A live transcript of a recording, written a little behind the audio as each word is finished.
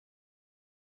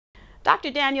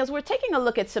Dr. Daniels, we're taking a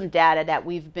look at some data that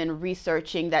we've been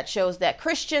researching that shows that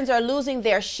Christians are losing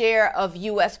their share of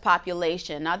U.S.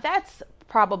 population. Now, that's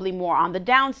probably more on the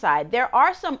downside. There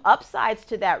are some upsides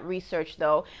to that research,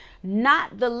 though,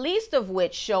 not the least of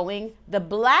which showing the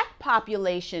Black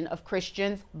population of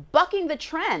Christians bucking the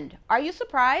trend. Are you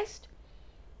surprised?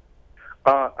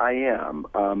 I am,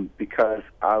 because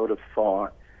I would have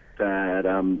thought that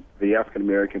the African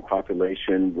American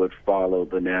population would follow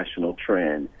the national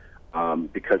trend,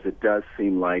 because it does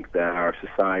seem like that our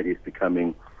society is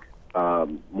becoming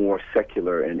more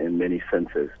secular in many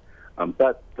senses.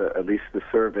 But at least the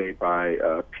survey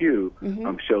by Pew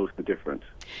shows the difference.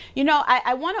 You know,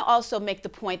 I want to also make the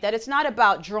point that it's not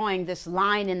about drawing this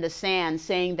line in the sand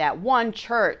saying that one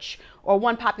church or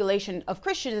one population of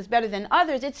Christians is better than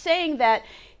others. It's saying that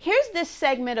here's this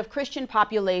segment of Christian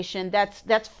population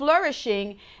that's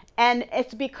flourishing, and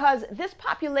it's because this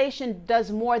population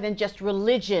does more than just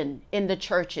religion in the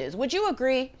churches. Would you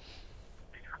agree?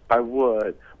 I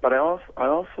would, but I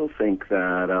also think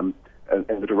that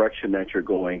in the direction that you're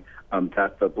going,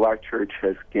 that the Black church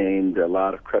has gained a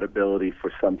lot of credibility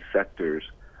for some sectors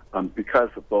because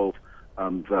of both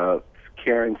the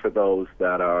caring for those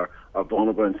that are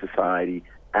vulnerable in society,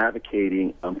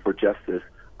 advocating for justice,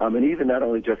 and even not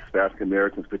only justice for African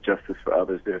Americans, but justice for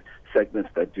others. There are segments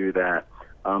that do that.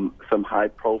 Some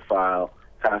high-profile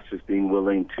pastors being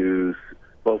willing to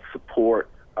both support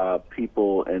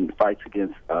people in fights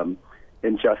against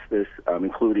injustice,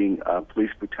 including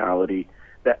police brutality.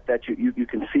 That you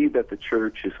can see that the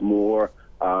church is more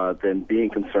than being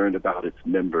concerned about its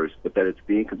members, but that it's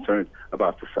being concerned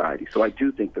about society. So I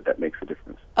do think that makes a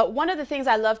difference. One of the things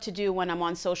I love to do when I'm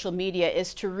on social media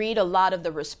is to read a lot of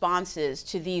the responses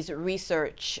to these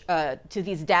research, to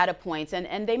these data points.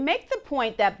 And they make the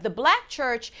point that the Black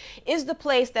church is the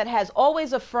place that has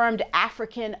always affirmed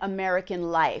African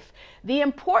American life. The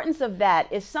importance of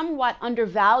that is somewhat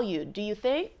undervalued, do you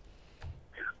think?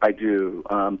 I do.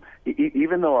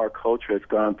 Even though our culture has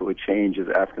gone through a change as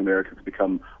African Americans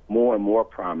become more and more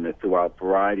prominent throughout a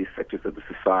variety of sectors of the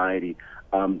society,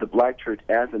 the Black church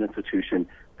as an institution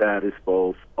that is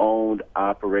both owned,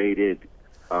 operated,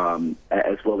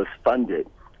 as well as funded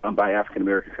by African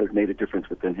Americans has made a difference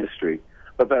within history.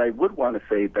 But I would want to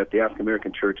say that the African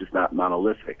American church is not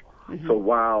monolithic. So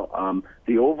while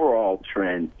the overall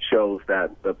trend shows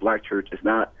that the Black church is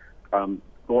not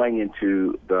going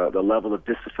into the level of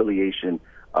disaffiliation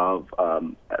of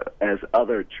as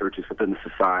other churches within the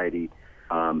society,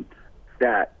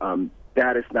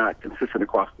 that is not consistent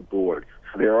across the board.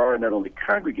 So there are not only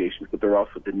congregations, but there are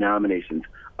also denominations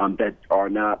that are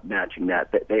not matching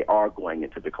that they are going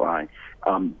into decline.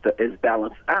 That is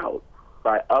balanced out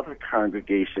by other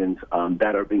congregations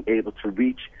that are being able to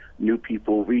reach new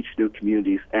people, reach new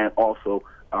communities, and also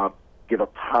give a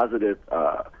positive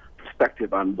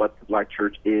perspective on what the Black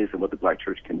church is and what the Black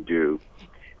church can do.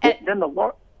 Then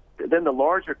the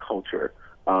larger culture,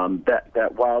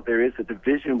 that while there is a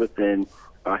division within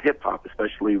hip-hop,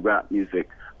 especially rap music,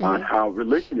 on how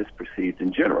religion is perceived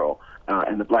in general,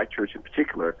 and the Black church in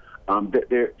particular,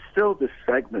 there are still the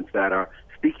segments that are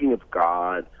speaking of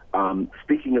God,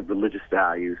 speaking of religious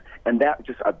values, and that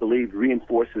just, I believe,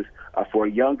 reinforces for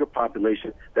a younger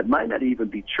population that might not even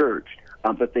be churched,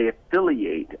 but they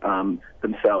affiliate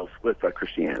themselves with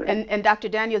Christianity. And Dr.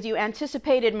 Daniels, you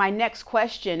anticipated my next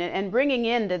question, and bringing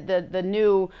in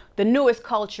the newest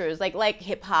cultures like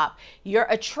hip hop, you're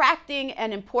attracting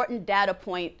an important data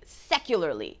point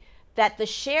secularly that the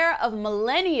share of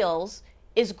millennials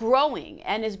is growing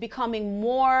and is becoming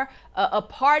more a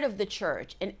part of the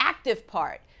church, an active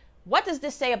part. What does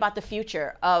this say about the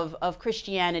future of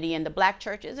Christianity and the Black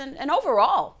churches and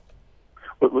overall?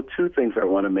 Well, two things I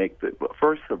want to make.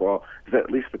 First of all, is that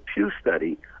at least the Pew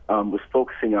study was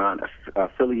focusing on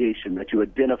affiliation, that you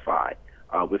identify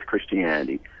with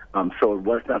Christianity. So it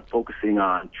was not focusing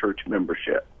on church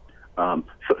membership.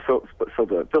 So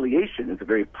the affiliation is a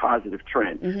very positive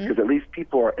trend, because at least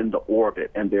people are in the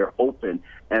orbit and they're open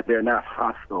and they're not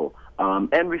hostile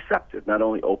and receptive, not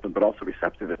only open but also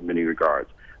receptive in many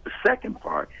regards. The second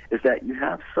part is that you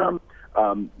have some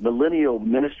millennial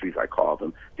ministries, I call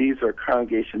them. These are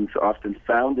congregations often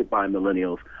founded by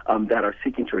millennials that are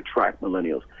seeking to attract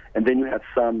millennials. And then you have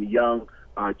some young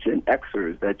Gen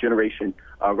Xers, that generation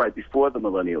right before the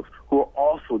millennials, who are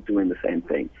also doing the same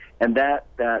thing. And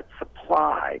that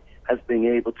supply has been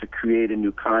able to create a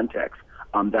new context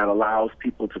that allows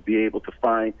people to be able to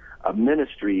find a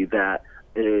ministry that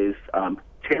is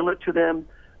tailored to them,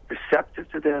 receptive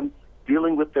to them,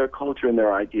 dealing with their culture and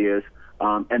their ideas,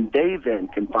 and they then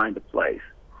can find a place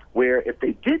where if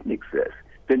they didn't exist,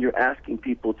 then you're asking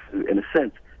people to, in a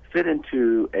sense, fit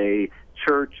into a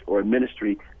church or a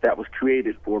ministry that was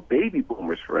created for baby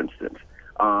boomers, for instance,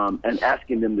 and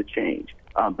asking them to change.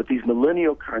 But these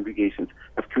millennial congregations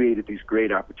have created these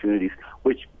great opportunities,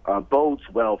 which bodes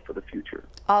well for the future.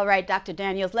 All right, Dr.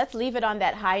 Daniels, let's leave it on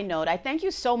that high note. I thank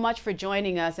you so much for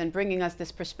joining us and bringing us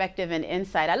this perspective and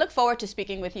insight. I look forward to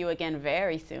speaking with you again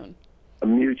very soon. A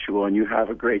mutual, and you have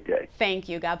a great day. Thank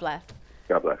you. God bless.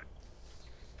 God bless.